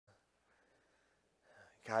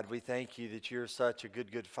God, we thank you that you're such a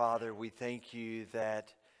good Father. We thank you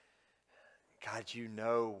that, God, you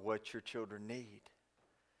know what your children need.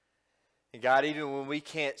 And God, even when we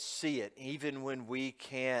can't see it, even when we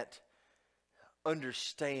can't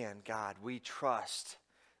understand, God, we trust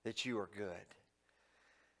that you are good.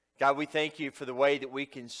 God, we thank you for the way that we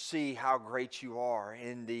can see how great you are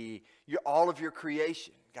in all of your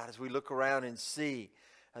creation. God, as we look around and see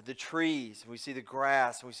the trees, we see the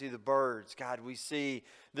grass, we see the birds. God, we see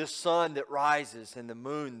the sun that rises and the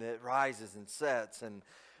moon that rises and sets. And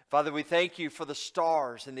Father, we thank you for the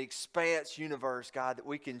stars and the expanse universe, God, that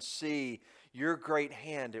we can see your great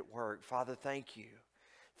hand at work. Father, thank you.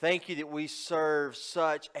 Thank you that we serve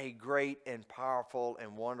such a great and powerful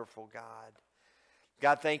and wonderful God.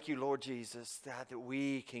 God, thank you, Lord Jesus, God, that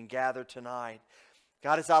we can gather tonight.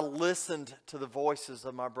 God, as I listened to the voices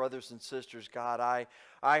of my brothers and sisters, God,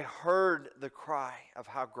 I heard the cry of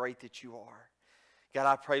how great that you are. God,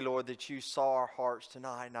 I pray, Lord, that you saw our hearts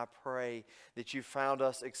tonight, and I pray that you found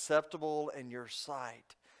us acceptable in your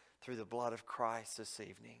sight through the blood of Christ this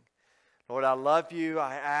evening. Lord, I love you.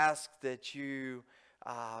 I ask that you,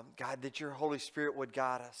 God, that your Holy Spirit would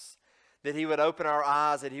guide us, that he would open our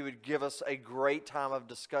eyes, that he would give us a great time of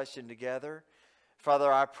discussion together.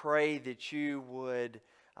 Father, I pray that you would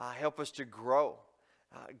help us to grow,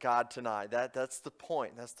 God, tonight. That's the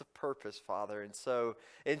point. That's the purpose, Father. And so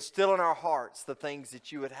instill in our hearts the things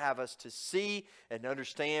that you would have us to see and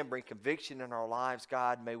understand, bring conviction in our lives,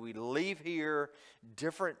 God. May we leave here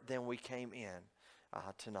different than we came in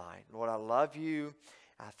tonight. Lord, I love you.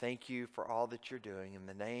 I thank you for all that you're doing. In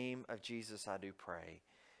the name of Jesus, I do pray.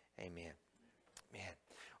 Amen. Amen.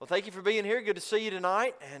 Well, thank you for being here. Good to see you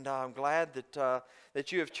tonight, and I'm glad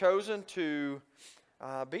that you have chosen to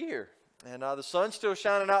be here. And the sun's still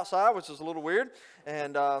shining outside, which is a little weird.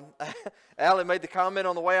 And Allie made the comment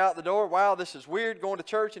on the way out the door, "Wow, this is weird going to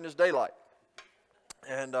church and it's daylight."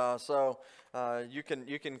 And so you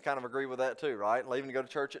can kind of agree with that too, right? Leaving to go to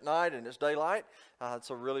church at night and it's daylight. It's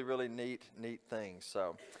a really neat thing.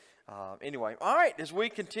 So. Anyway, all right, as we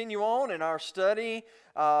continue on in our study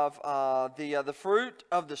of the fruit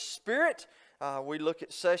of the Spirit, we look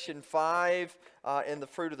at session 5 in the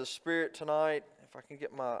fruit of the Spirit tonight. If I can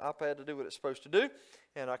get my iPad to do what it's supposed to do.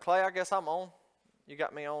 And Clay, I guess I'm on. You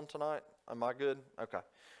got me on tonight? Am I good? Okay.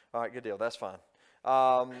 All right, good deal. That's fine.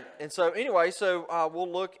 And so anyway, we'll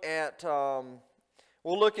look at...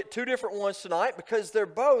 We'll look at two different ones tonight because they're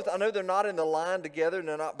both, I know they're not in the line together and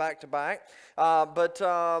they're not back to back, but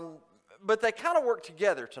they kind of work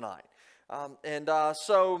together tonight.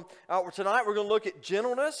 So tonight we're going to look at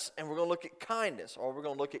gentleness and we're going to look at kindness, or we're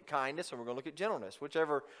going to look at kindness and we're going to look at gentleness.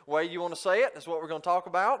 Whichever way you want to say it, that's what we're going to talk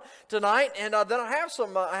about tonight. And then I have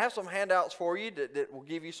some handouts for you that will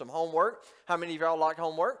give you some homework. How many of y'all like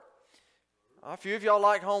homework? A few of y'all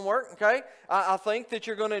like homework, okay? I think that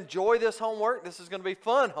you're going to enjoy this homework. This is going to be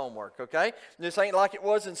fun homework, okay? This ain't like it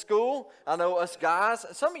was in school. I know us guys,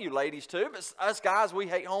 some of you ladies too, but us guys, we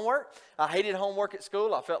hate homework. I hated homework at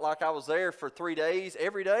school. I felt like I was there for 3 days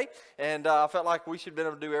every day, and I felt like we should have been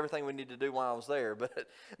able to do everything we need to do while I was there.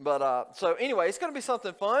 So anyway, it's going to be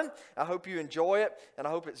something fun. I hope you enjoy it, and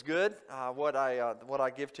I hope it's good, what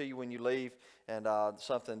I give to you when you leave, and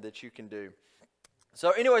something that you can do.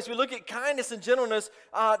 So anyways, we look at kindness and gentleness,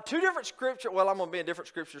 two different scriptures. Well, I'm going to be in different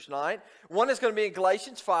scriptures tonight. One is going to be in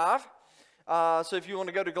Galatians 5. So if you want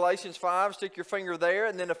to go to Galatians 5, stick your finger there.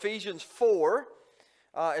 And then Ephesians 4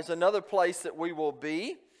 is another place that we will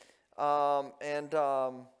be.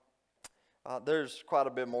 There's quite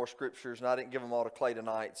a bit more scriptures, and I didn't give them all to Clay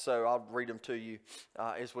tonight, so I'll read them to you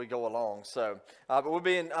as we go along. So, but we'll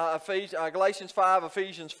be in Galatians 5,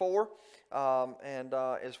 Ephesians 4.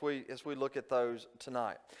 As we look at those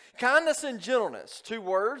tonight, kindness and gentleness, two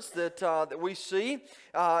words that we see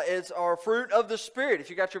is our fruit of the Spirit. If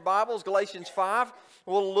you got your Bibles, Galatians 5,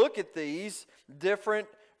 we'll look at these different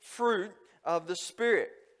fruit of the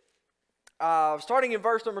Spirit. Starting in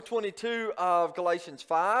verse number 22 of Galatians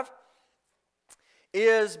 5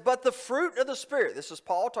 is, but the fruit of the Spirit. This is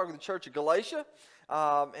Paul talking to the church of Galatia,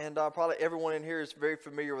 and probably everyone in here is very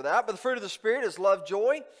familiar with that. But the fruit of the Spirit is love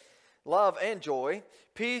and joy,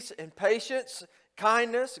 peace and patience,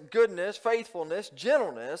 kindness, goodness, faithfulness,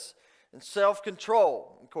 gentleness, and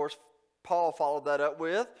self-control. Of course, Paul followed that up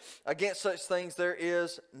with, against such things there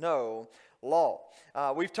is no law.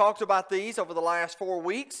 We've talked about these over the last 4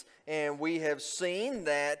 weeks, and we have seen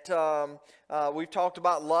that we've talked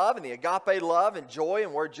about love and the agape love and joy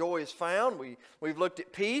and where joy is found. We've looked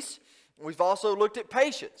at peace. We've also looked at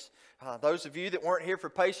patience. Those of you that weren't here for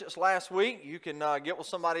patience last week, you can get with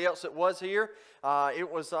somebody else that was here. I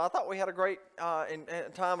thought we had a great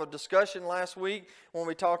time of discussion last week when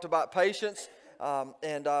we talked about patience.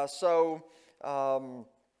 So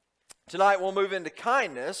tonight we'll move into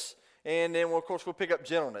kindness, and then, of course, we'll pick up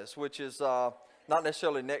gentleness, which is not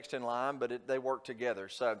necessarily next in line, but they work together.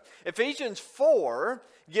 So Ephesians 4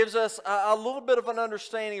 gives us a little bit of an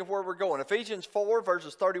understanding of where we're going. Ephesians 4,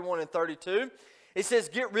 verses 31 and 32. It says,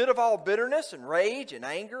 "Get rid of all bitterness and rage and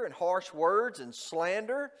anger and harsh words and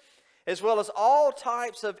slander, as well as all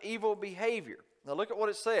types of evil behavior." Now look at what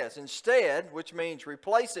it says. "Instead," which means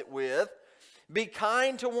replace it with, "be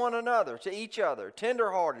kind to one another, to each other,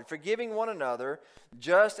 tenderhearted, forgiving one another,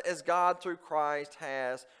 just as God through Christ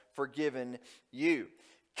has forgiven you."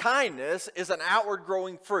 Kindness is an outward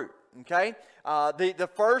growing fruit, okay? The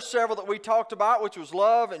first several that we talked about, which was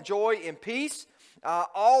love and joy and peace,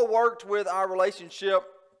 all worked with our relationship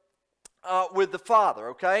with the Father,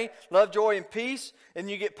 okay? Love, joy, and peace. And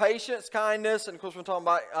you get patience, kindness, and of course we're talking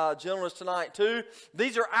about gentleness tonight too.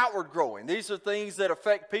 These are outward growing. These are things that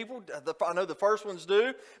affect people. I know the first ones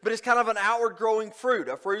do, but it's kind of an outward growing fruit,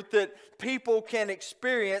 a fruit that people can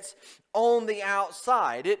experience on the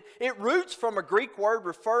outside. It roots from a Greek word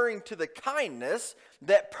referring to the kindness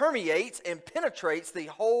that permeates and penetrates the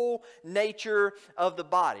whole nature of the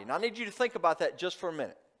body. Now I need you to think about that just for a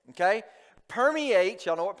minute, okay? Permeate,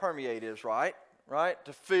 y'all know what permeate is, right? Right?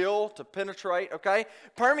 To fill, to penetrate, okay?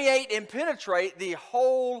 Permeate and penetrate the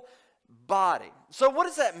whole body. So what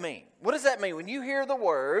does that mean? What does that mean? When you hear the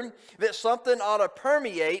word that something ought to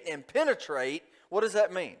permeate and penetrate, what does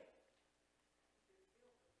that mean?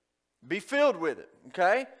 Be filled with it,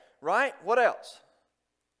 okay? Right? What else?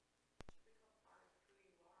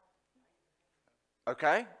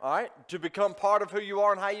 Okay, all right. To become part of who you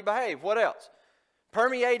are and how you behave. What else?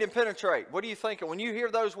 Permeate and penetrate. What do you think of? When you hear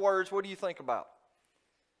those words, what do you think about?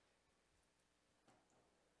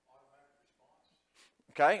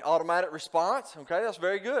 Okay, automatic response. Okay, that's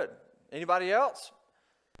very good. Anybody else?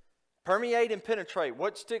 Permeate and penetrate.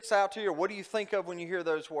 What sticks out to you, or what do you think of when you hear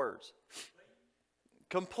those words?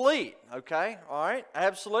 Complete. Okay, all right,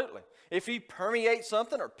 absolutely. If you permeate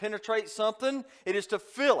something or penetrate something, it is to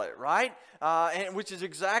fill it, right? And which is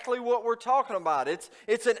exactly what we're talking about.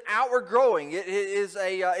 It's an outward growing. It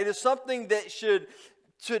is something that should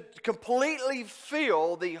completely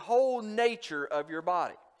fill the whole nature of your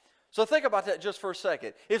body. So think about that just for a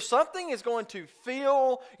second. If something is going to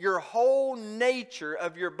fill your whole nature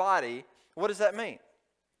of your body, what does that mean?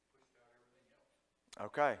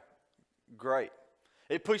 Okay, great.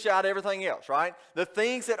 It pushes out everything else, right? The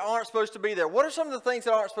things that aren't supposed to be there. What are some of the things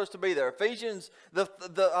that aren't supposed to be there? Ephesians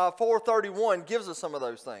 4:31 gives us some of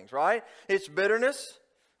those things, right? It's bitterness,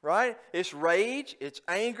 right? It's rage, it's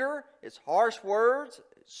anger, it's harsh words,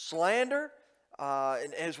 it's slander,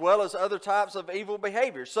 as well as other types of evil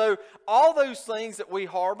behavior. So all those things that we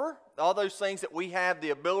harbor, all those things that we have the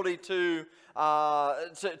ability to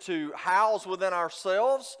house within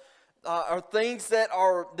ourselves, are things that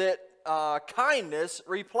kindness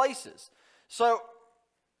replaces. So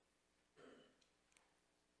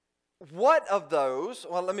what of those,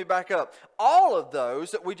 well, let me back up. All of those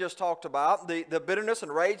that we just talked about, the bitterness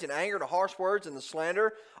and rage and anger, the harsh words and the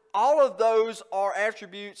slander, all of those are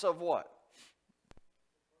attributes of what?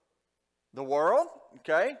 The world,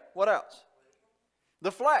 okay. What else?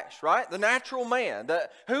 The flesh, right? The natural man,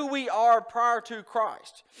 who we are prior to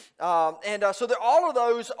Christ. So all of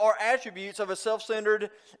those are attributes of a self-centered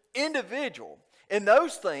individual. And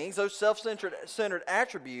those things, those self-centered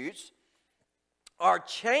attributes, are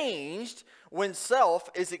changed when self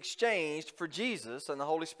is exchanged for Jesus and the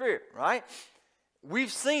Holy Spirit, right?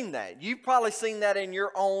 We've seen that. You've probably seen that in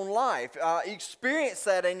your own life, experienced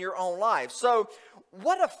that in your own life. So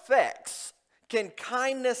what effects can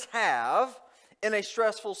kindness have in a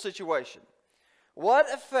stressful situation? What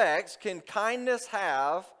effects can kindness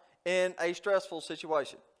have in a stressful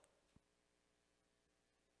situation?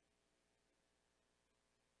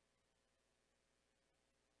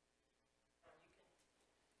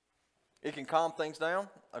 It can calm things down?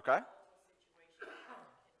 Okay.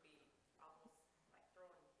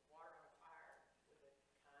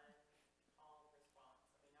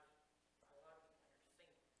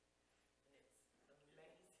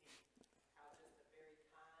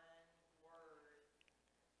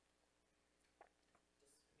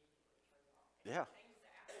 Yeah.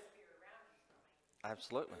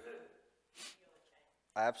 Absolutely.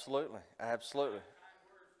 Absolutely. Absolutely.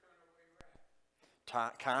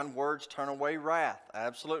 Kind words turn away wrath.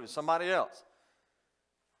 Absolutely. Somebody else.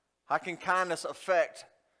 How can kindness affect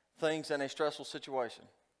things in a stressful situation?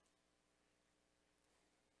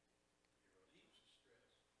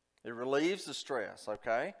 It relieves the stress,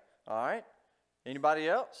 okay? All right. Anybody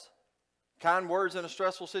else? Kind words in a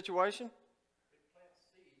stressful situation?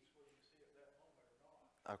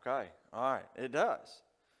 Okay. All right. It does.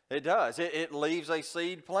 It does. It leaves a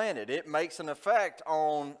seed planted. It makes an effect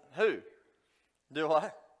on who? Do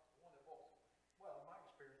what?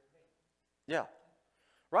 Yeah.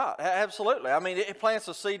 Right. Absolutely. I mean, it plants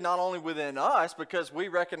a seed not only within us because we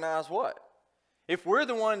recognize what? If we're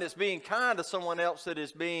the one that's being kind to someone else that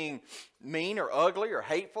is being mean or ugly or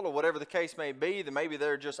hateful or whatever the case may be, then maybe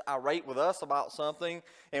they're just irate with us about something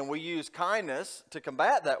and we use kindness to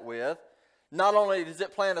combat that with, not only does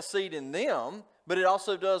it plant a seed in them, but it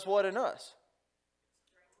also does what in us?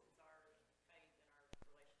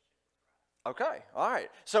 Okay, all right.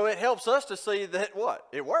 So it helps us to see that what?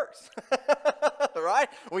 It works. Right?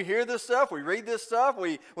 We hear this stuff, we read this stuff,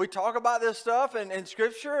 we talk about this stuff in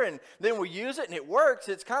Scripture, and then we use it and it works.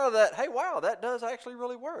 It's kind of that, hey, wow, that does actually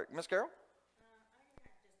really work. Miss Carol? I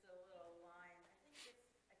have just a little line. I can't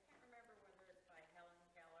remember whether it's by Helen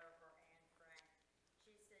Keller or Anne Frank.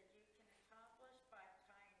 She said, you can accomplish by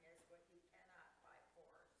kindness what you cannot by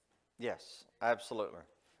force. Yes, absolutely.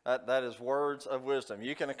 That is words of wisdom.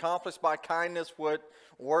 You can accomplish by kindness but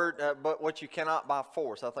what you cannot by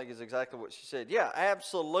force. I think is exactly what she said. Yeah,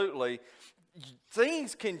 absolutely.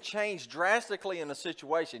 Things can change drastically in a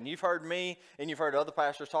situation. You've heard me and you've heard other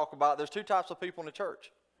pastors talk about there's two types of people in the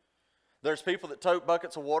church. There's people that tote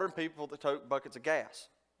buckets of water and people that tote buckets of gas.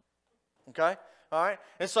 Okay? All right?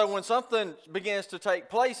 And so when something begins to take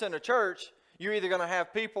place in a church, you're either going to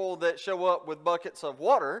have people that show up with buckets of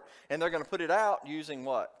water and they're going to put it out using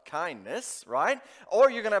what? Kindness, right?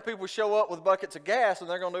 Or you're going to have people show up with buckets of gas and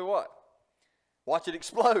they're going to do what? Watch it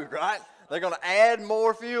explode, right? They're going to add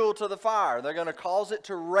more fuel to the fire. They're going to cause it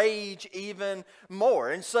to rage even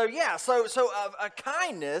more. And so, yeah, so a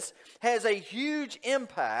kindness has a huge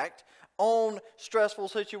impact on stressful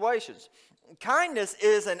situations. Kindness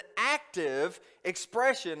is an active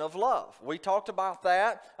expression of love. We talked about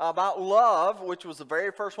that, about love, which was the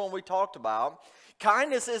very first one we talked about.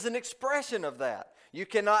 Kindness is an expression of that. You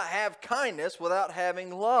cannot have kindness without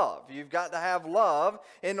having love. You've got to have love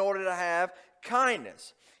in order to have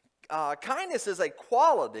kindness. Kindness is a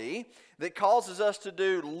quality that causes us to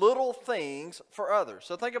do little things for others.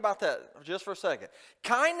 So think about that just for a second.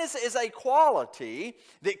 Kindness is a quality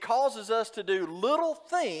that causes us to do little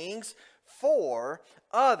things for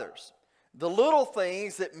others. The little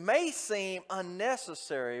things that may seem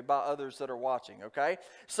unnecessary by others that are watching, okay?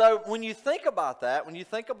 So when you think about that, when you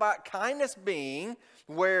think about kindness being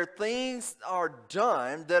where things are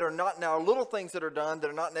done that are not, now little things that are done that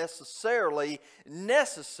are not necessarily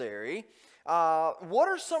necessary, what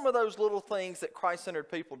are some of those little things that Christ-centered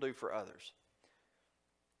people do for others?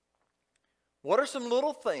 What are some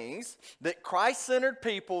little things that Christ-centered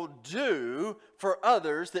people do for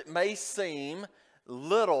others that may seem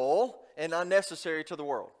little and unnecessary to the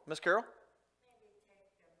world? Miss Carol? Maybe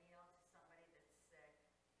take a meal to somebody that's sick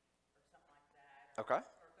or something like that. Okay.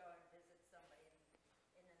 Or go and visit somebody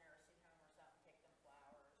in the nursing home or something, take them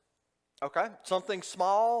flowers. Okay. Something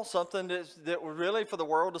small, something that was really for the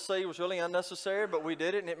world to see was really unnecessary, but we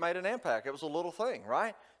did it and it made an impact. It was a little thing,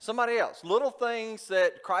 right? Somebody else. Little things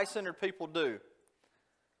that Christ-centered people do.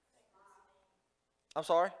 I'm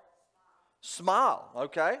sorry? Smile.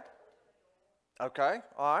 Okay. Okay.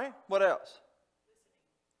 All right. What else?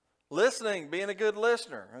 Listening. Being a good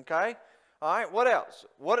listener. Okay. All right. What else?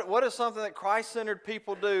 What is something that Christ-centered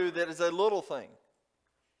people do that is a little thing?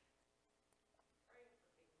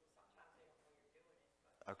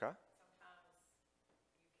 Okay. Sometimes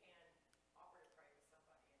you can offer to pray with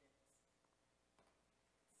somebody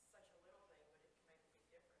and it's such a little thing, but it can make a big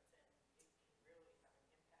difference and it can really have an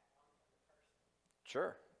impact on the person.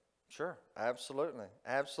 Sure. Sure. Absolutely.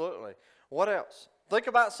 Absolutely. What else? Think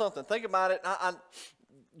about something. Think about it.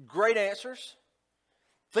 Great answers.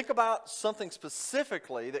 Think about something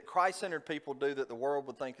specifically that Christ-centered people do that the world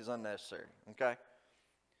would think is unnecessary. Okay?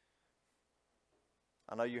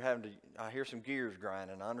 I know you're having to, I hear some gears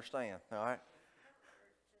grinding. I understand. All right?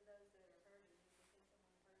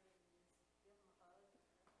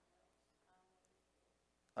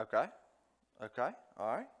 Okay. Okay. All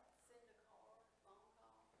right.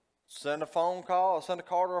 Send a phone call, send a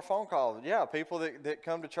card or a phone call. Yeah, people that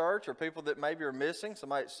come to church or people that maybe are missing,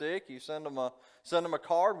 somebody's sick, you send them a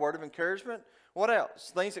card, word of encouragement. What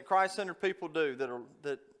else? Things that Christ-centered people do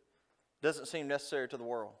that doesn't seem necessary to the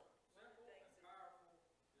world.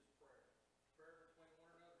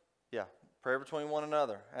 Yeah, prayer between one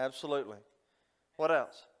another. Absolutely. What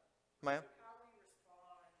else? Ma'am? How we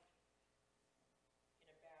respond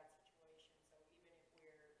in a bad situation. So even if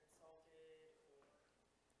we're insulted or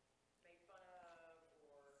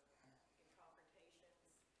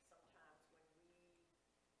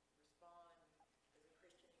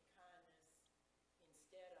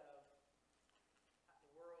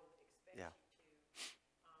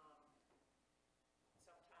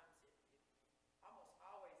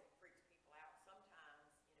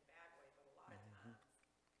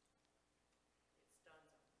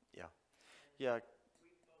Yeah.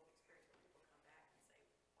 we've both experienced where people come back and say,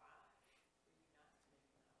 why were you nice to me when I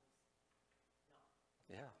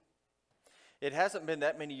was not? Yeah. It hasn't been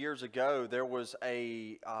that many years ago. There was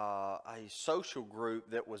a social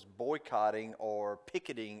group that was boycotting or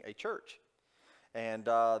picketing a church. And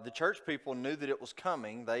the church people knew that it was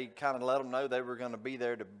coming. They kind of let them know they were going to be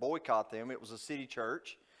there to boycott them. It was a city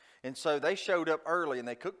church. And so they showed up early and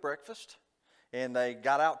they cooked breakfast. And they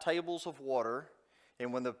got out tables of water.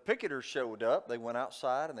 And when the picketers showed up, they went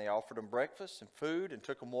outside and they offered them breakfast and food and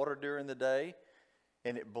took them water during the day.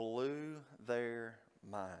 And it blew their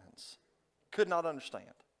minds. Could not understand.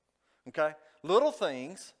 Okay? Little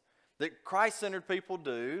things that Christ-centered people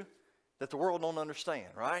do that the world don't understand,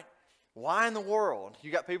 right? Why in the world?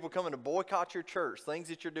 You got people coming to boycott your church, things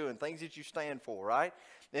that you're doing, things that you stand for, right?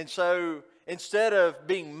 And so instead of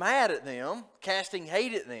being mad at them, casting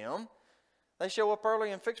hate at them, they show up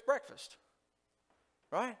early and fix breakfast,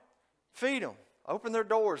 right? Feed them, open their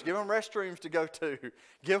doors, give them restrooms to go to,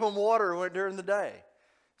 give them water during the day.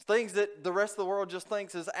 Things that the rest of the world just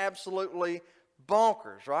thinks is absolutely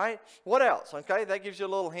bonkers, right? What else? Okay, that gives you a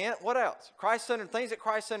little hint. What else? Christ-centered things that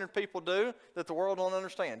Christ-centered people do that the world don't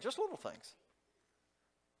understand. Just little things.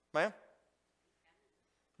 Ma'am?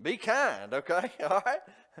 Be kind, okay? All right.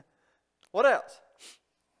 What else?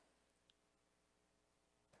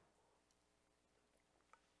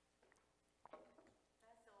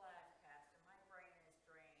 That's the last, Pastor. My brain is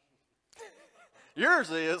drained. Yours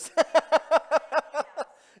is.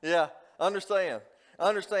 Yeah, understand.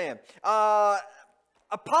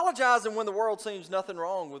 Apologizing when the world seems nothing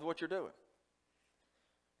wrong with what you're doing.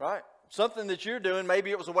 Right? Something that you're doing, maybe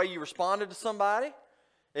it was the way you responded to somebody,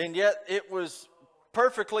 and yet it was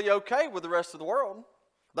perfectly okay with the rest of the world.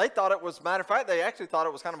 They thought it was, matter of fact, they actually thought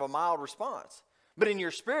it was kind of a mild response. But in your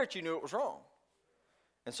spirit, you knew it was wrong.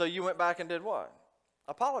 And so you went back and did what?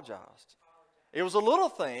 Apologized. It was a little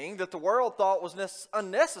thing that the world thought was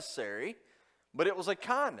unnecessary, but it was a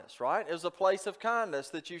kindness, right? It was a place of kindness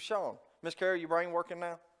that you've shown. Miss Carol, your brain working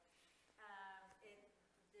now? The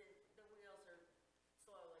wheels are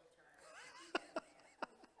slowly turning.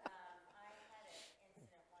 I had an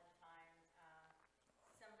incident one time.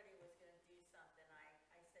 Somebody was going to do something. I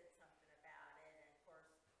said something about it, and of course,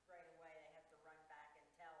 right away they have to run back and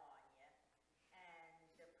tell on you.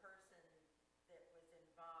 And the person that was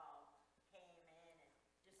involved came in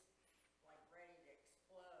and just like ready to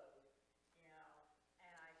explode, you know.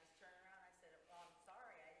 And I just turned around and I said, well, I'm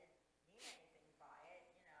sorry, I didn't mean anything by it.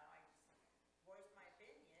 You know, I just voiced my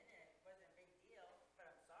opinion and it wasn't a big deal, but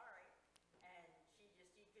I'm sorry. And you could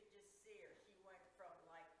just see her. She went from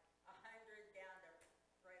like 100 down to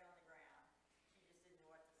right on the ground. She just didn't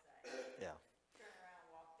know what to say. Yeah. Turned around and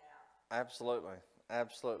walked out. Absolutely.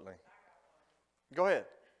 Absolutely. I got one. Go ahead.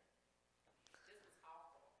 This was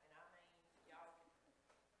awful, and I mean, y'all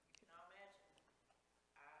cannot imagine.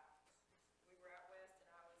 We were out west, and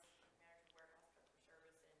I was managing warehouse customer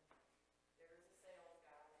service, and there was a sales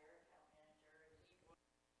guy there, account manager, and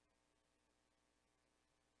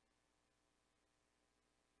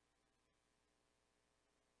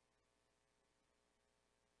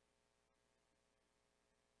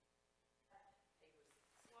he was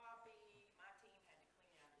sloppy. My team had to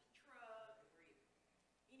clean out his truck.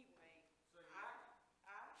 Anyway,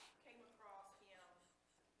 I came across him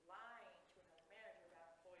lying to another manager about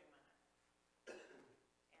an employee of mine.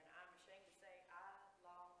 And I'm ashamed to say I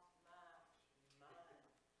lost my mind.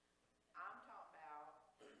 I'm talking about,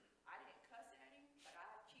 I didn't cuss at him, but I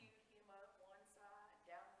chewed him up one side,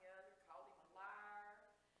 down the other, called him a liar,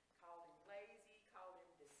 called him lazy, called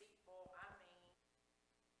him deceitful. I mean, in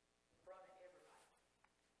front of everybody.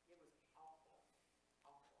 It was awful,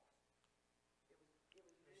 awful. It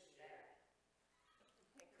was really bad.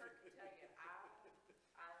 And Kurt can tell you,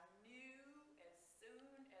 I knew as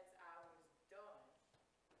soon as I was done,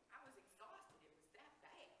 I was exhausted. It was that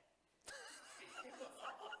bad. It was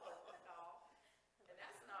awful and all. And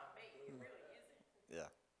that's not me. It really isn't.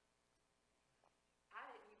 Yeah.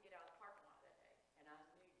 I didn't even get out of the parking lot that day, and I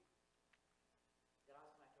knew that I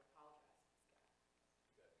was going to have to apologize to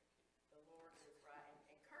this guy. The Lord was right.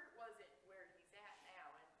 And Kurt wasn't where he's at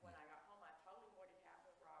now. And when I got home, I told him what had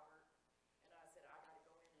happened with Robert. And I said, I got to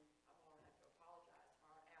go in and I'm going to have to apologize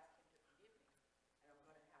tomorrow and ask him to forgive me. And I'm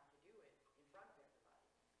going to have to do it in front of everybody.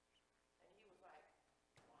 And he was like,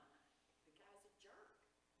 why? The guy's a jerk.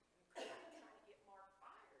 You could have tried to get Mark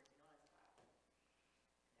fired, you know, that's how.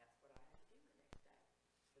 And that's what I had to do the next day.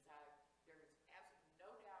 Because there was absolutely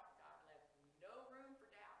no doubt. God left no room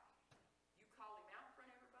for doubt. You called him out in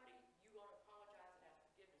front of everybody, you going to apologize and ask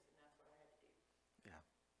forgiveness, and that's what I had to do. Yeah.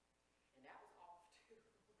 And that was awful too.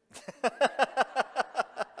 I'm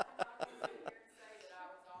not gonna sit here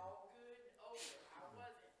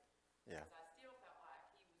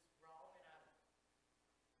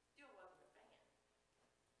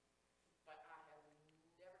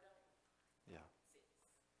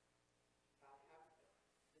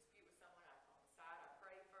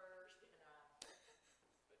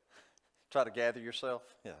Try to gather yourself.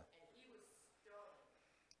 Yeah. And he was stern.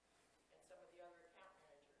 And some of the other account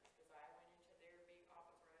managers, because I went into their big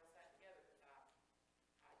office where they all sat together, because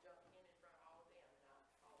I jumped in front of all of them, and I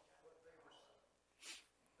apologized. But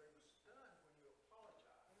they were stunned when you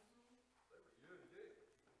apologized. They were really good.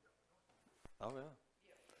 Oh, yeah.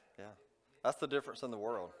 Yeah. That's the difference in the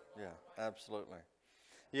world. Yeah, absolutely.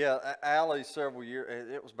 Yeah, Allie, several years,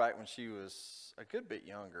 it was back when she was a good bit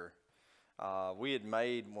younger. We had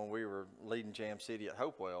made, when we were leading Jam City at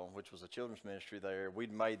Hopewell, which was a children's ministry there,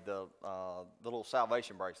 we'd made the little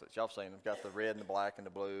salvation bracelets. Y'all have seen them. Got the red and the black and the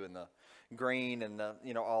blue and the green and the,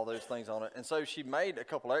 all those things on it. And so she made a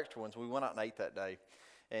couple extra ones. We went out and ate that day.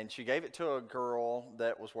 And she gave it to a girl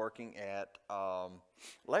that was working at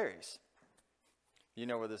Larry's. You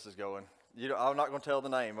know where this is going. I'm not going to tell the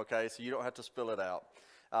name, okay, so you don't have to spill it out.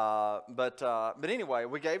 But anyway,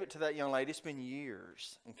 we gave it to that young lady. It's been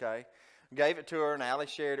years, okay. Gave it to her, and Allie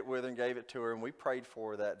shared it with her and gave it to her, and we prayed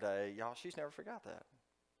for her that day. Y'all, she's never forgot that.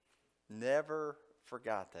 Never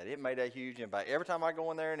forgot that. It made a huge impact. Every time I go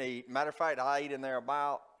in there and eat, matter of fact, I ate in there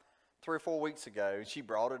about 3 or 4 weeks ago, and she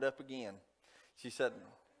brought it up again. She said,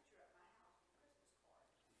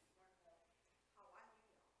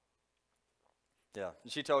 yeah,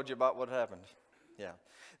 she told you about what happened. Yeah.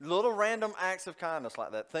 Little random acts of kindness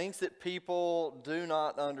like that, things that people do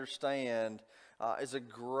not understand, is a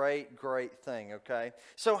great, great thing, okay?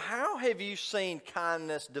 So how have you seen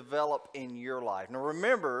kindness develop in your life? Now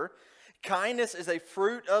remember, kindness is a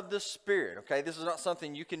fruit of the Spirit, okay? This is not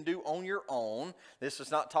something you can do on your own. This is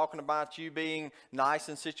not talking about you being nice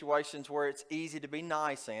in situations where it's easy to be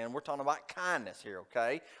nice in. We're talking about kindness here,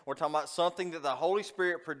 okay? We're talking about something that the Holy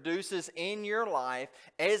Spirit produces in your life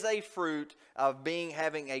as a fruit of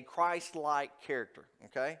having a Christ-like character,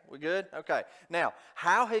 okay? We good? Okay. Now,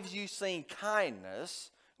 how have you seen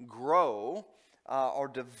kindness grow or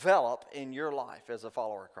develop in your life as a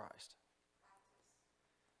follower of Christ?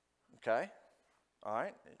 Okay, all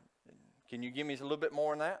right. Can you give me a little bit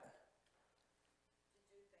more on that?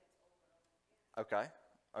 Okay,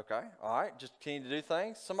 all right. Just continue to do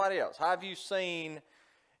things. Somebody else. How have you seen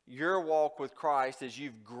your walk with Christ as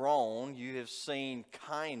you've grown? You have seen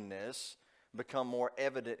kindness become more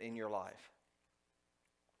evident in your life.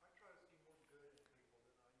 I try to see more good in people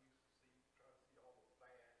than I used to see. Try to see all the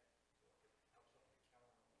bad, so I can have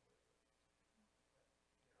something to count on.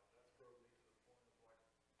 That's grown me to the point of like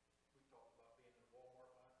we talked about being in a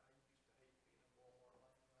Walmart line. I used to hate being in a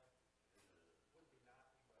Walmart line. Wouldn't be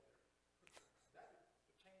nice anybody there. That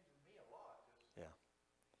changed me a lot. Yeah.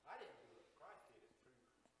 I didn't do it. Christ did it through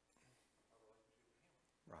my relationship with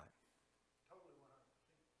Him. Right. Totally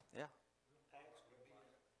 100%. Yeah. Tax would be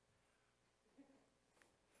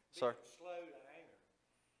Sir. slow to anger.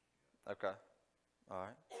 Okay. All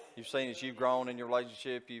right. You've seen as you've grown in your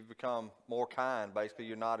relationship, you've become more kind. Basically,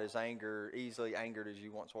 you're not as easily angered as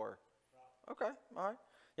you once were. Okay. All right.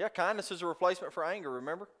 Yeah, kindness is a replacement for anger,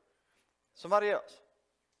 remember? Somebody else.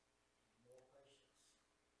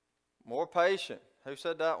 More patient. Who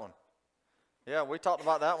said that one? Yeah, we talked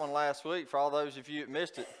about that one last week for all those of you that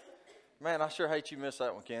missed it. Man, I sure hate you missed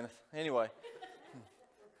that one, Kenneth. Anyway,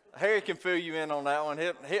 Harry can fill you in on that one.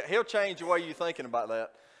 He'll change the way you're thinking about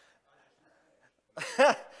that.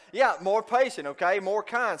 Yeah, more patient, okay? More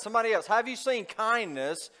kind. Somebody else. Have you seen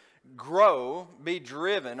kindness grow, be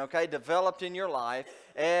driven, okay, developed in your life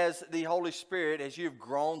as the Holy Spirit, as you've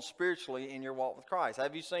grown spiritually in your walk with Christ?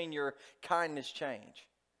 Have you seen your kindness change?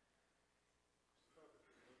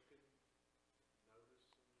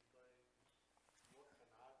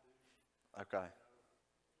 Okay.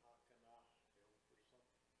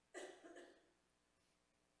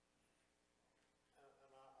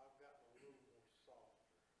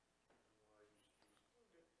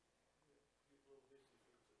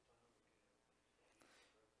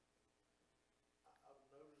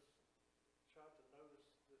 Tried to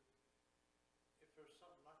notice that if there's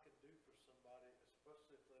something I could do for somebody,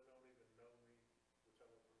 especially if they don't even know me, which I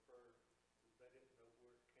would prefer if they didn't know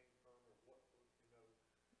where it came from or what,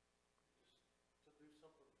 just to do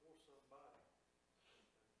something for somebody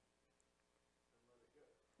and let it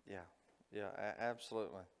go. Yeah,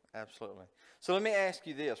 absolutely. Absolutely. So let me ask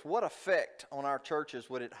you this. What effect on our churches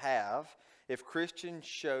would it have if Christians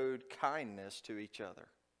showed kindness to each other?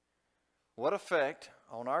 What effect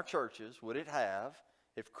on our churches would it have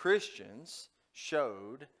if Christians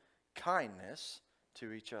showed kindness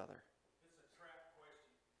to each other? It's a trap question.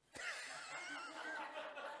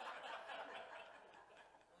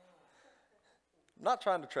 I'm not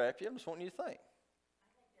trying to trap you. I'm just wanting you to think. I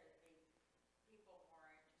think there'd be people more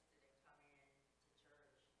interested in coming in to church.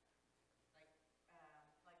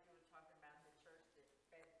 Like you were talking about the church that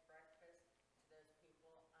fed breakfast.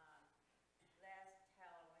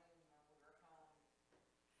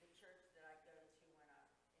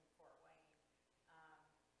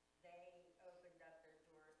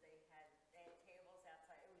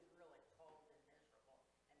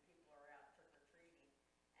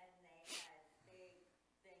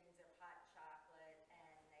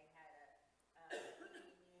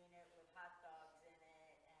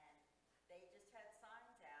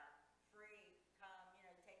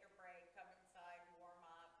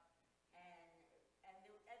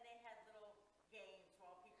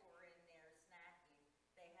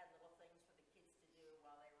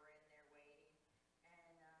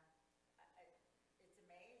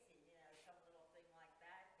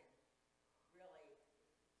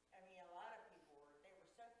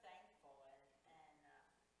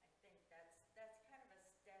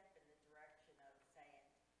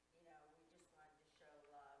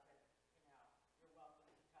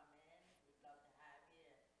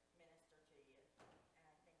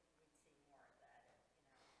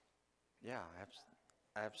 Yeah,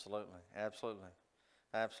 absolutely, absolutely,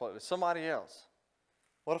 absolutely. Somebody else.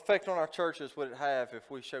 What effect on our churches would it have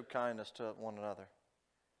if we showed kindness to one another?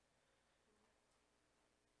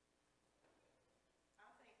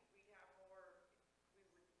 I think we'd have more, we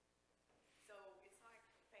would, so it's like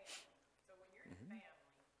family. So when you're in a Hmm.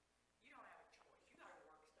 family, you don't have a choice. You gotta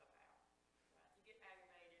work stuff out, right? You get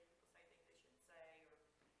aggravated, people say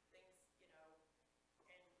things they shouldn't say, or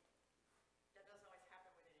things, and that doesn't always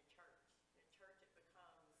happen within a church. In a church, it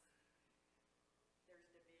becomes, there's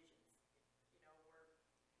divisions, where,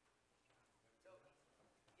 so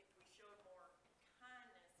if we showed more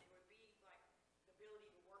kindness, it would be like the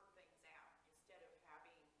ability to work things out instead of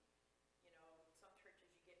having, some churches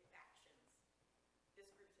you get factions. This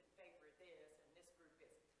group's in favor of this, and this group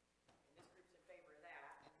isn't. And this group's in favor of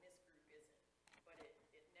that, and this group isn't. But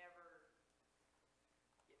it never,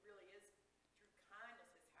 it really is, through kindness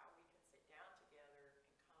is how we can sit down together and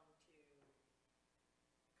come to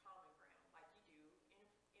common ground, like you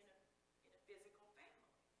do in a physical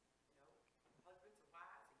family. You know, husbands and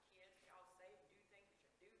wives and kids, we all say and do things we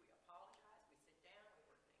shouldn't do. We apologize, we sit down, we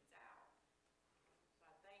work things out. So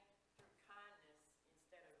I think through kindness,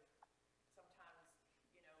 instead of sometimes,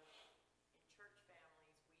 in church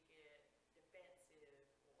families, we get defensive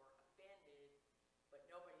or offended, but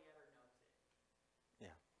nobody ever knows it.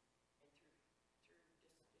 Yeah. And through just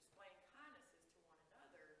displaying kindnesses to one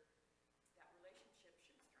another, that relationship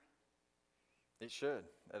should strengthen. It should.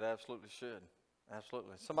 It absolutely should.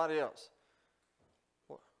 Absolutely. Somebody else.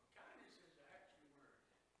 What? Kindness is an action word.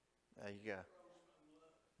 There you go. It grows from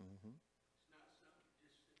love. Hmm. It's not something that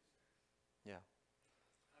just sits there. Yeah.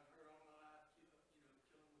 I've heard all my life, kill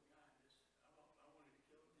them with kindness. I wanted to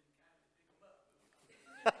kill them, didn't kindly pick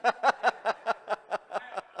them up.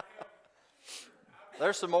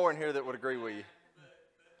 There's some more in here that would agree with you. But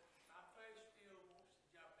my flesh still wants to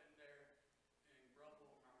jump in there and grumble.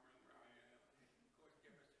 Of course,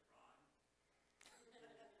 give us a Ron.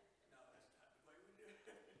 No, that's not the way we do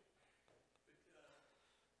it. But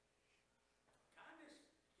kindness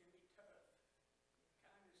can be tough.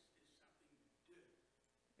 Kindness is something to do.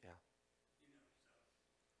 Yeah.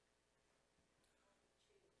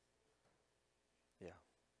 So. Yeah.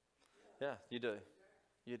 Yeah, you do.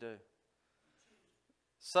 You do.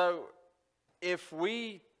 So, if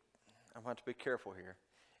we, I'm going to have to be careful here.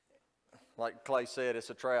 Like Clay said,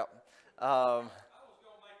 it's a trap. I was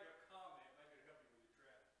going to make a comment, maybe to help you with your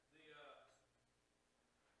trap.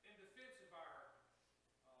 In defense of our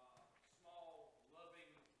small,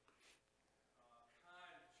 loving,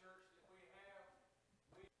 kind church that we have,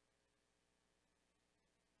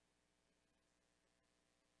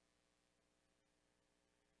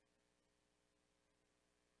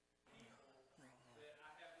 people that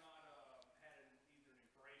I have not had either an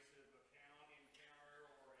abrasive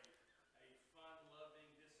encounter or a fun-loving,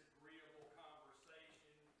 disagreeable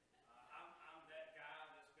conversation. I'm that guy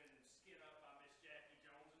that's been skin up by Miss Jackie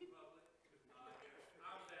Jones in public.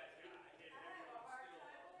 I'm that guy, and everyone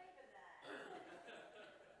still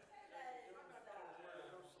loves me.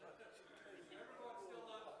 Everyone still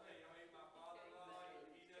loves me. I mean, my father-in-law,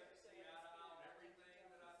 he doesn't see eye to eye on everything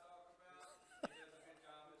that I talk about. He does a good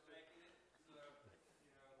job at making it. So,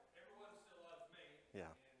 everyone still loves me.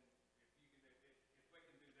 Yeah. And if we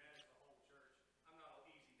can do that as a whole church, I'm not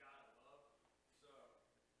an easy guy to love. So,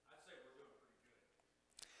 I'd say we're doing pretty good.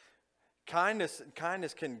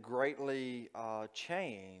 Kindness can greatly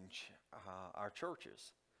change our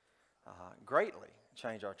churches. Greatly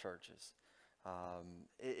change our churches.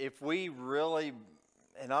 If we really,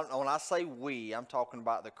 and when I say we, I'm talking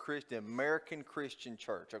about the American Christian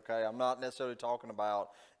church, okay? I'm not necessarily talking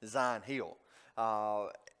about Zion Hill.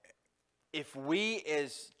 If we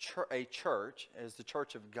as a church, as the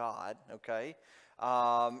church of God, okay,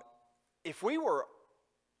 if we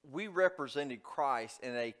represented Christ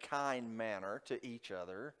in a kind manner to each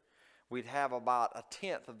other, we'd have about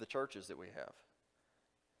 1/10 of the churches that we have.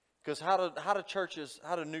 Because how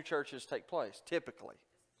do new churches take place typically?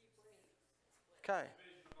 Okay.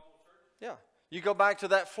 Yeah. You go back to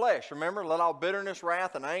that flesh. Remember, let all bitterness,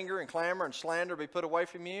 wrath, and anger, and clamor, and slander be put away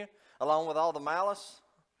from you, along with all the malice.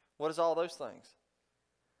 What is all those things?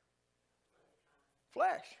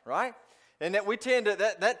 Flesh, right? And that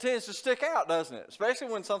that tends to stick out, doesn't it? Especially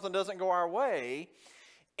when something doesn't go our way.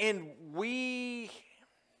 And we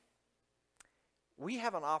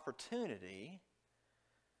have an opportunity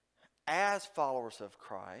as followers of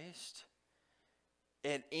Christ,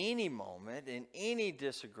 at any moment, in any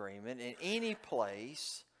disagreement, in any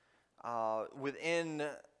place within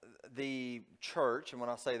the church, and when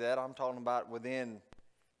I say that, I'm talking about within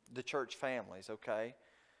the church families, okay,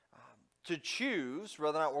 to choose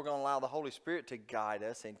whether or not we're going to allow the Holy Spirit to guide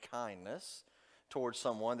us in kindness towards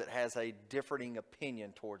someone that has a differing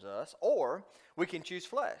opinion towards us, or we can choose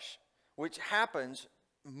flesh, which happens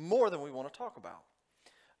more than we want to talk about.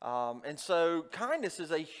 And so kindness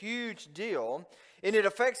is a huge deal, and it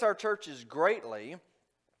affects our churches greatly.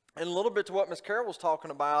 And a little bit to what Miss Carol was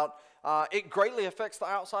talking about, it greatly affects the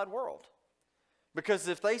outside world. Because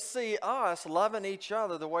if they see us loving each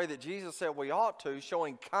other the way that Jesus said we ought to,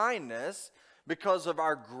 showing kindness because of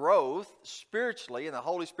our growth spiritually and the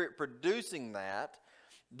Holy Spirit producing that,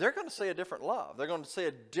 they're going to see a different love. They're going to see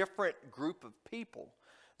a different group of people.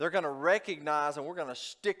 They're going to recognize, and we're going to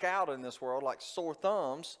stick out in this world like sore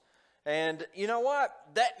thumbs. And you know what?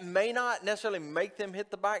 That may not necessarily make them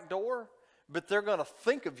hit the back door, but they're going to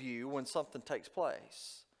think of you when something takes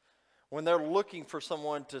place. When they're looking for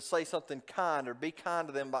someone to say something kind or be kind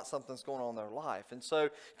to them about something that's going on in their life. And so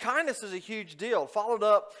kindness is a huge deal, followed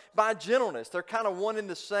up by gentleness. They're kind of one and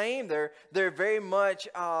the same. They're very much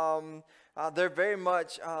kind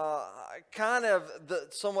of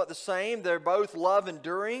somewhat the same. They're both love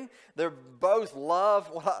enduring. They're both love,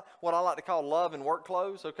 what I like to call love in work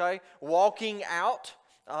clothes, okay? Walking out.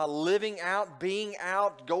 Living out, being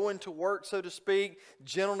out, going to work, so to speak.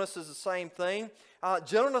 Gentleness is the same thing.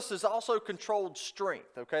 Gentleness is also controlled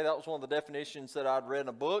strength. Okay, that was one of the definitions that I'd read in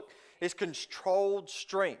a book. It's controlled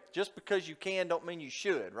strength. Just because you can don't mean you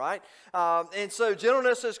should, right? And so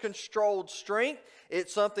gentleness is controlled strength.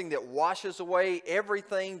 It's something that washes away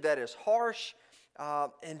everything that is harsh.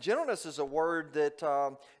 And gentleness is a word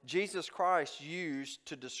that Jesus Christ used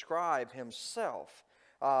to describe himself.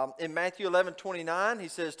 In Matthew 11:29, he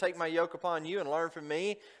says, "Take my yoke upon you and learn from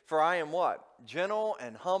me, for I am" what? Gentle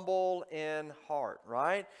and humble in heart,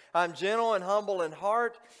 right? I'm gentle and humble in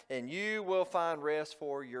heart, and you will find rest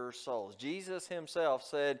for your souls. Jesus himself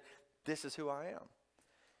said, this is who I am.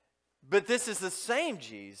 But this is the same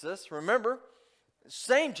Jesus, remember,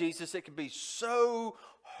 same Jesus that could be so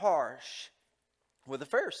harsh with the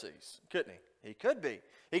Pharisees, couldn't he? He could be.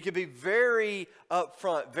 He could be very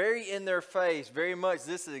upfront, very in their face, very much,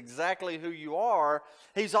 this is exactly who you are.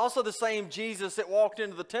 He's also the same Jesus that walked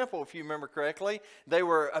into the temple, if you remember correctly. They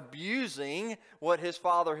were abusing what his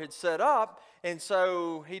father had set up, and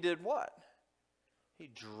so he did what? He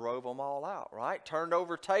drove them all out, right? Turned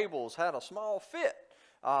over tables, had a small fit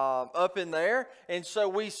up in there. And so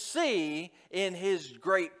we see in his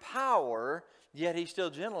great power, yet he's still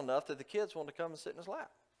gentle enough that the kids want to come and sit in his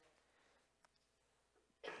lap.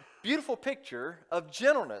 Beautiful picture of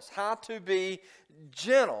gentleness, how to be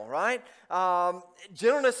gentle, right?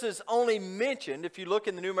 Gentleness is only mentioned, if you look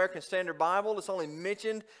in the New American Standard Bible, it's only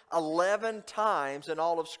mentioned 11 times in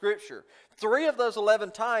all of Scripture. 3 of those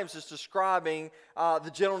 11 times is describing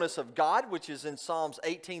the gentleness of God, which is in Psalms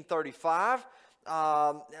 18:35.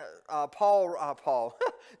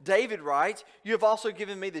 David writes, "You have also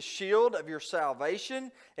given me the shield of your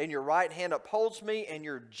salvation, and your right hand upholds me, and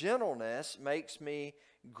your gentleness makes me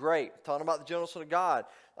great." Talking about the gentleness of God.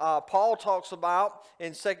 Paul talks about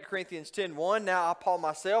in 2 Corinthians 10:1, "Now I, Paul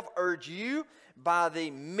myself, urge you by the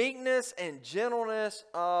meekness and gentleness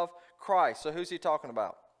of Christ." So who's he talking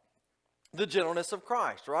about? The gentleness of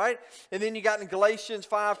Christ, right? And then you got in Galatians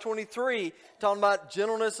 5:23, talking about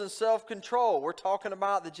gentleness and self-control. We're talking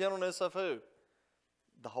about the gentleness of who?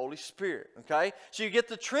 The Holy Spirit, okay? So you get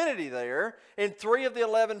the Trinity there in 3 of the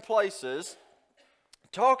 11 places,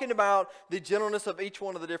 talking about the gentleness of each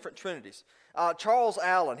one of the different Trinities. Charles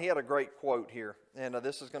Allen, he had a great quote here, and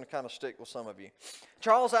this is going to kind of stick with some of you.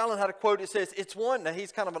 Charles Allen had a quote that says, it's one, now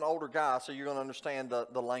he's kind of an older guy, so you're going to understand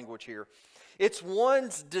the language here. "It's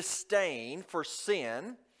one's disdain for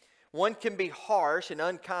sin. One can be harsh and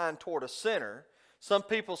unkind toward a sinner. Some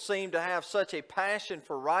people seem to have such a passion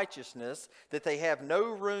for righteousness that they have no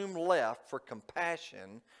room left for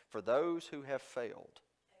compassion for those who have failed."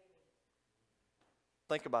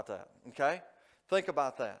 Think about that, okay? Think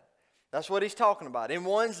about that. That's what he's talking about. In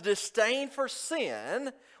one's disdain for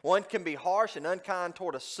sin, one can be harsh and unkind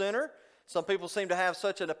toward a sinner. Some people seem to have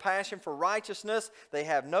such a passion for righteousness, they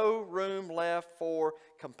have no room left for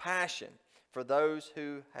compassion for those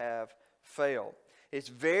who have failed. It's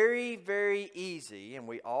very, very easy, and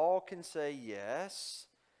we all can say yes,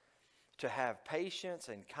 to have patience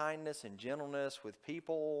and kindness and gentleness with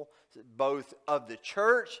people, both of the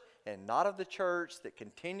church and not of the church, that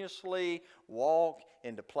continuously walk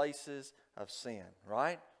into places of sin,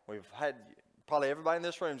 right? We've had Probably everybody in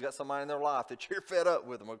this room's got somebody in their life that you're fed up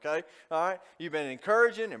with them, okay? All right? You've been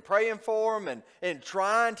encouraging and praying for them and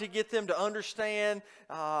trying to get them to understand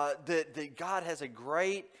that God has a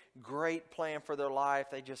great plan for their life.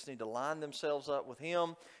 They just need to line themselves up with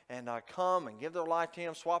Him and come and give their life to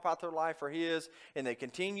Him, swap out their life for His, and they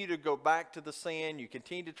continue to go back to the sin. You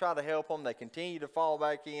continue to try to help them. They continue to fall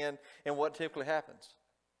back in, and what typically happens?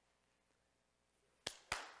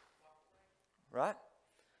 Right?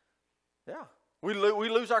 Yeah. We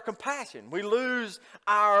lose our compassion. We lose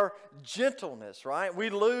our gentleness, right?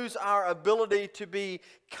 We lose our ability to be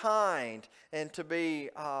kind and to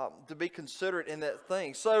be considerate in that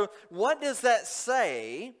thing. So what does that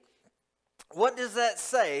say? What does that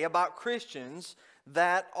say about Christians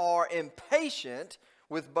that are impatient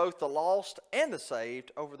with both the lost and the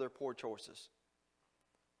saved over their poor choices?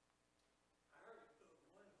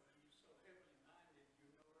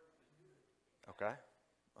 Okay.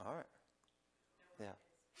 All right. Yeah.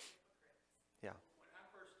 Yeah. When I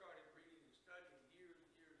first started reading and studying years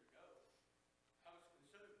and years ago, I was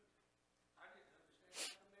consumed. I didn't understand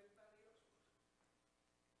how come everybody else was.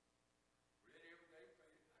 Read every day,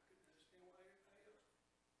 prayed. I couldn't understand why everybody else was.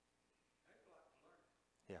 There's a lot to learn.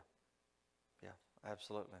 Yeah. Yeah.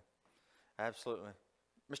 Absolutely. Absolutely.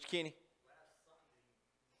 Mr. Kenney? Last Sunday,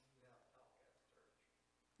 we had a talk at the church.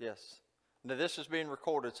 Yes. Now, this is being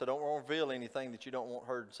recorded, so don't reveal anything that you don't want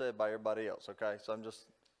heard said by everybody else, okay? So I'm just,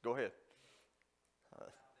 go ahead. Found out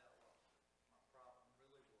what my problem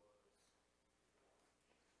really was,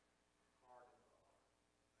 hard and I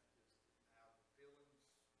just didn't have the feelings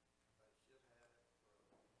that I should have because of the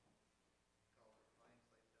things they've done,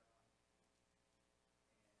 and didn't have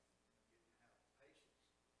patience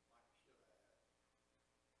like I should have,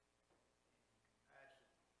 and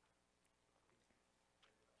compassion that I should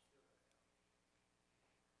have.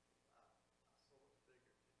 I sort of figured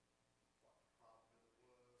what the problem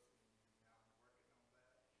really was, and now I'm working on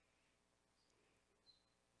that. So it's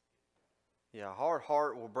getting better. Yeah, a hard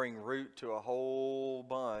heart will bring root to a whole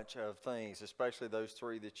bunch of things, especially those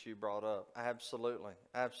three that you brought up. Absolutely.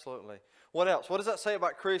 Absolutely. What else? What does that say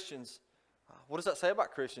about Christians? What does that say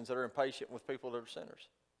about Christians that are impatient with people that are sinners,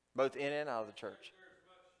 both in and out of the church? They're as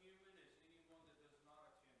much human as anyone that does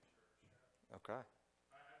not attend church. Okay.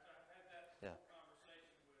 I've had that Yeah. whole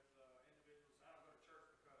conversation with individuals. I don't go to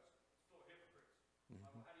church because it's full of hypocrites.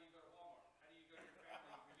 Well, how do you go to Walmart? How do you go to your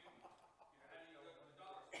family reunions? How do you go to the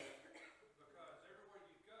dollar store? Because everywhere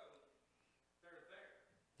you go, they're there.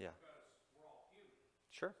 Yeah. Because we're all human.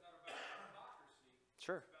 Sure. It's not about hypocrisy.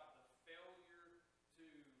 Sure. It's about the failure to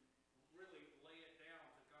really lay it down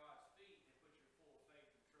to God's feet and put your full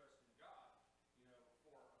faith and trust in God,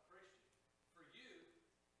 for a Christian. For you,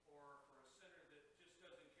 or for a sinner that just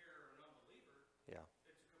doesn't care, or an unbeliever, Yeah.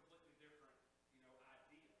 it's a completely different,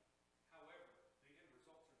 idea. However, the end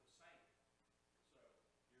results are the same. So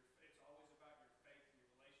it's always about your faith and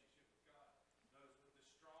your relationship with God. Those with the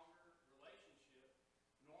stronger relationship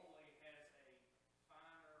normally has a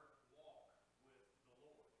finer walk with the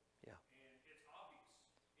Lord. Yeah. And it's obvious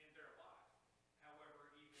in their life.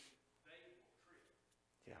 However, even they will trip.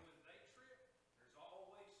 Yeah. And when they trip, there's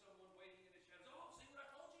always someone waiting in the shadows. Oh, see what I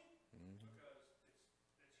told you? Because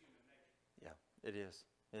it's human nature. Yeah, it is.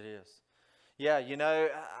 It is. Yeah,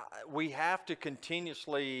 we have to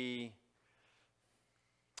continuously,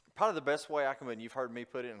 probably the best way I can put it, and you've heard me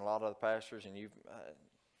put it, and a lot of other pastors, and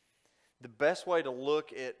the best way to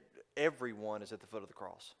look at everyone is at the foot of the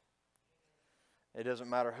cross. It doesn't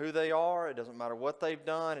matter who they are. It doesn't matter what they've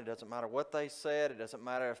done. It doesn't matter what they said. It doesn't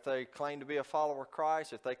matter if they claim to be a follower of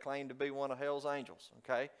Christ, if they claim to be one of hell's angels,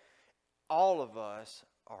 okay? All of us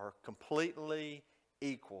are completely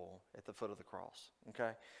equal at the foot of the cross,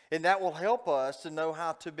 okay? And that will help us to know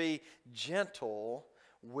how to be gentle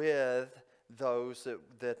with those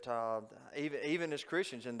that even as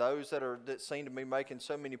Christians, and those that seem to be making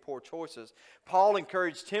so many poor choices. Paul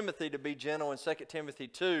encouraged Timothy to be gentle in 2 Timothy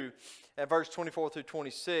 2 at verse 24 through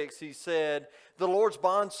 26. He said, "The Lord's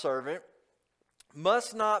bondservant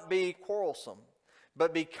must not be quarrelsome,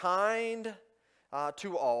 but be kind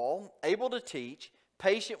to all, able to teach,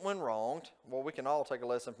 patient when wronged." Well, we can all take a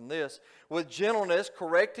lesson from this. "With gentleness,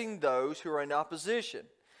 correcting those who are in opposition.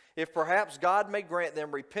 If perhaps God may grant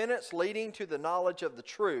them repentance leading to the knowledge of the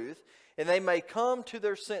truth, and they may come to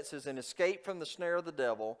their senses and escape from the snare of the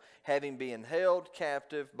devil, having been held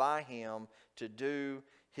captive by him to do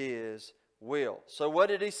his will." So what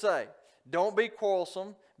did he say? Don't be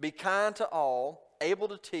quarrelsome, be kind to all, able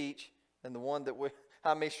to teach, and the one that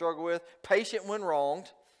I may struggle with, patient when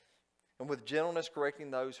wronged, and with gentleness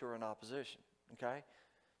correcting those who are in opposition. Okay?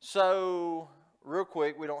 So real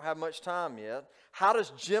quick, we don't have much time yet. How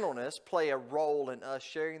does gentleness play a role in us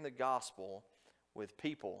sharing the gospel with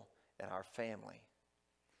people in our family?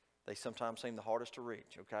 They sometimes seem the hardest to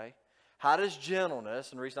reach, okay? How does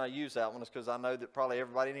gentleness, and the reason I use that one is because I know that probably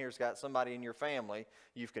everybody in here has got somebody in your family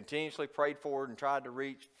you've continuously prayed for and tried to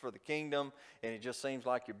reach for the kingdom, and it just seems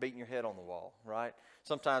like you're beating your head on the wall, right?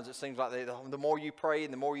 Sometimes it seems like the more you pray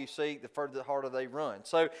and the more you seek, the harder they run.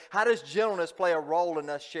 So how does gentleness play a role in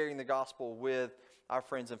us sharing the gospel with our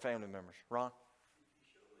friends and family members? Ron?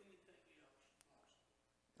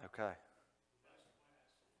 Okay.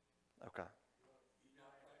 Okay.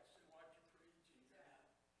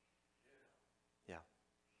 Yeah.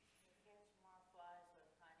 You catch more flies with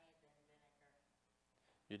honey than vinegar.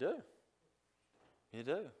 You do. You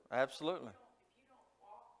do. Absolutely. If you don't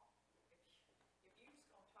walk, if you just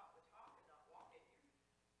gonna talk the talk and not walk it,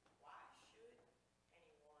 why should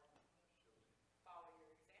anyone follow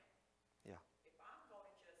your example? Yeah. If I'm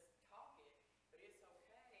gonna just talk it, but it's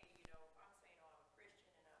okay, if I'm saying, oh, I'm a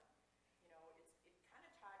Christian and it's kind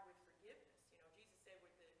of tied with forgiveness.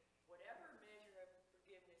 Jesus said whatever measure of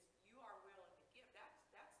forgiveness you are willing to give, that's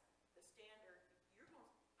the standard.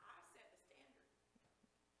 I set the standard.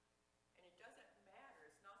 And it doesn't matter.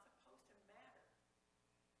 It's not supposed to matter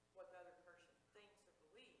what the other person thinks or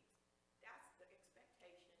believes. That's the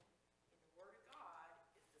expectation in the Word of God,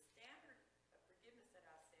 is the standard of forgiveness that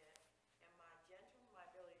I set, and my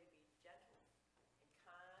ability to be gentle and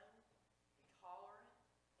kind and tolerant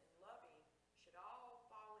and loving should all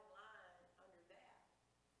fall in line under that.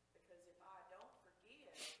 Because if I don't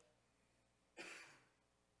forgive,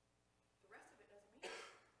 the rest of it doesn't mean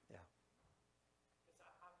anything. Yeah. Because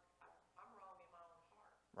I'm wrong in my own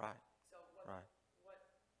heart. Right. So Right. what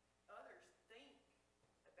others think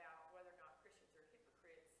about whether or not Christians are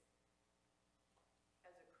hypocrites,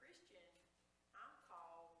 as a Christian, I'm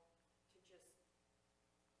called to just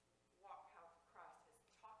walk how Christ has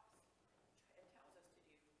taught us and tells us to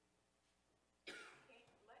do. I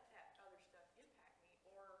can't let that other stuff impact me,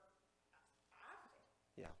 or I fail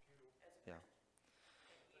Yeah. as a Yeah. Christian.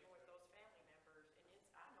 And even with those family members, and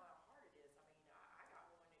I know how hard it is. I mean, I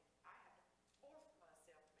got one that I have to force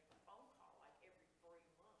myself to make a phone call like every 3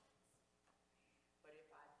 months. But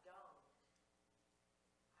if I don't,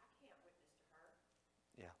 I can't witness to her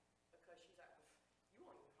Yeah. because she's like, you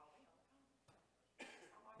won't even call me on the phone.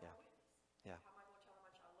 How am I Yeah. going to witness? Yeah. How am I going to tell how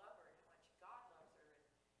much I love her and how much God loves her and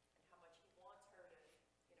how much He wants her to,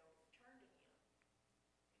 turn to Him?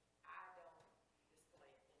 I don't display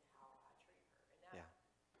it in how I treat her. And that Yeah.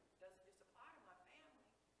 doesn't just apply to my family.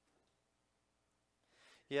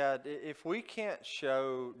 Yeah, if we can't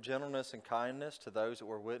show gentleness and kindness to those that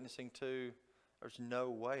we're witnessing to, there's no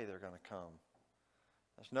way they're going to come.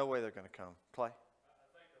 There's no way they're going to come. Clay? I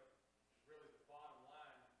think really the bottom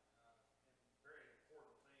line and very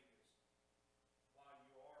important thing is while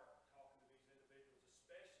you are talking to these individuals,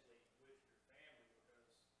 especially with your family, because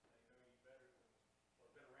they know you better than, or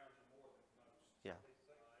been around you more than most. Yeah. Is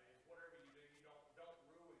whatever you do, you don't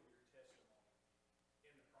ruin your testimony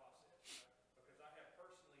in the process. Because I have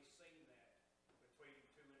personally seen that between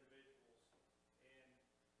two individuals, and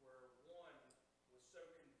where one was so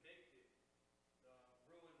convicted,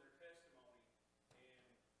 ruined their testimony, and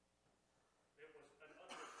it was an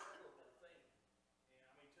unrecoverable thing. And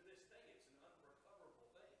I mean, to this day, it's an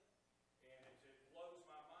unrecoverable thing. And it blows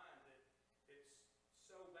my mind that it's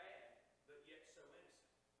so bad, but yet so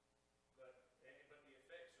innocent. But the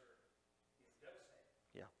effects are devastating.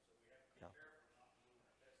 Yeah. So we have to be Yeah. careful not to ruin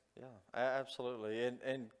our testimony. Yeah, absolutely.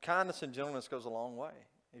 And kindness and gentleness goes a long way.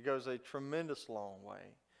 It goes a tremendous long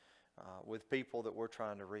way with people that we're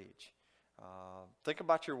trying to reach. Think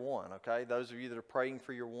about your one, okay? Those of you that are praying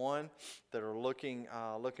for your one, that are looking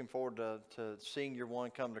forward to seeing your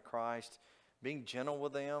one come to Christ, being gentle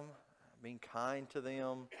with them, being kind to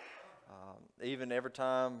them, even every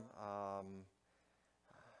time,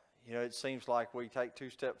 it seems like we take 2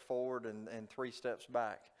 steps forward and 3 steps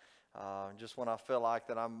back. Just when I feel like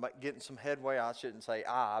that I'm getting some headway, I shouldn't say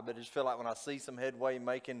but I just feel like when I see some headway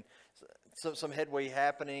some headway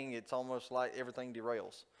happening, it's almost like everything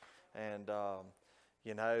derails. And,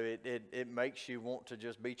 it makes you want to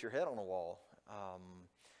just beat your head on the wall.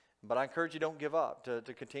 But I encourage you, don't give up,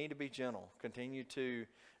 to continue to be gentle. Continue to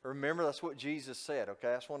remember that's what Jesus said, okay?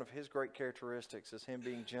 That's one of His great characteristics, is Him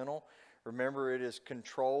being gentle. Remember, it is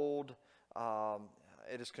controlled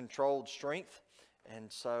strength.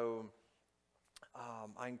 And so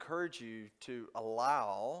I encourage you to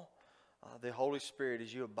allow the Holy Spirit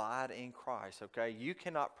as you abide in Christ, okay? You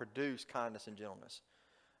cannot produce kindness and gentleness,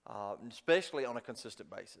 especially on a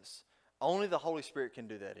consistent basis. Only the Holy Spirit can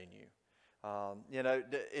do that in you.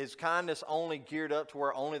 Is kindness only geared up to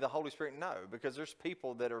where only the Holy Spirit? No, because there's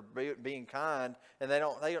people that are being kind and they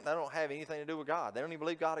don't have anything to do with God. They don't even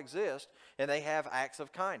believe God exists, and they have acts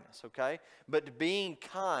of kindness. Okay, but being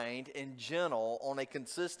kind and gentle on a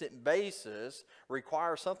consistent basis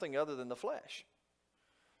requires something other than the flesh.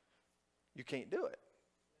 You can't do it.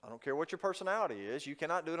 I don't care what your personality is. You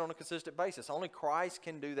cannot do it on a consistent basis. Only Christ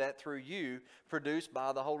can do that through you, produced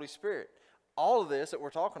by the Holy Spirit. All of this that we're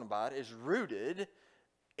talking about is rooted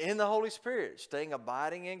in the Holy Spirit, staying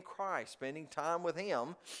abiding in Christ, spending time with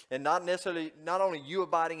Him, and not only you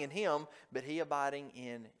abiding in Him, but He abiding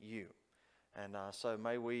in you. And so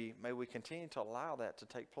may we continue to allow that to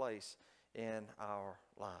take place in our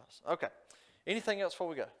lives. Okay. Anything else before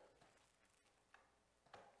we go?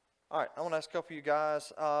 All right. I want to ask a couple of you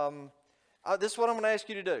guys. This is what I'm going to ask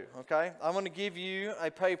you to do. Okay. I'm going to give you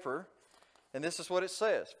a paper. And this is what it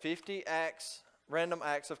says, 50 random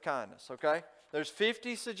acts of kindness, okay? There's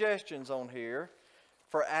 50 suggestions on here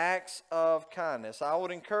for acts of kindness. I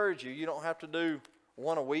would encourage you, you don't have to do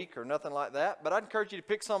one a week or nothing like that, but I'd encourage you to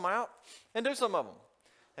pick some out and do some of them.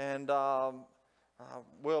 And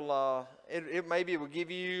it maybe will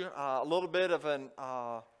give you a little bit of an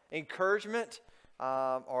encouragement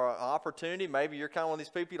or an opportunity. Maybe you're kind of one of these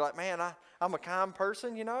people, you're like, man, I'm a kind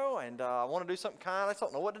person, and I want to do something kind. I just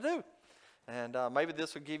don't know what to do. And maybe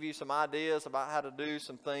this will give you some ideas about how to do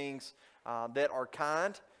some things that are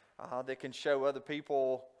kind, that can show other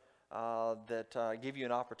people, that give you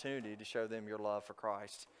an opportunity to show them your love for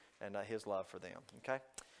Christ and His love for them. Okay?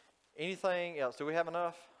 Anything else? Do we have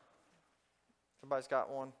enough? Everybody's got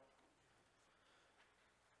one?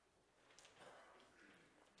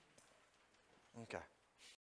 Okay.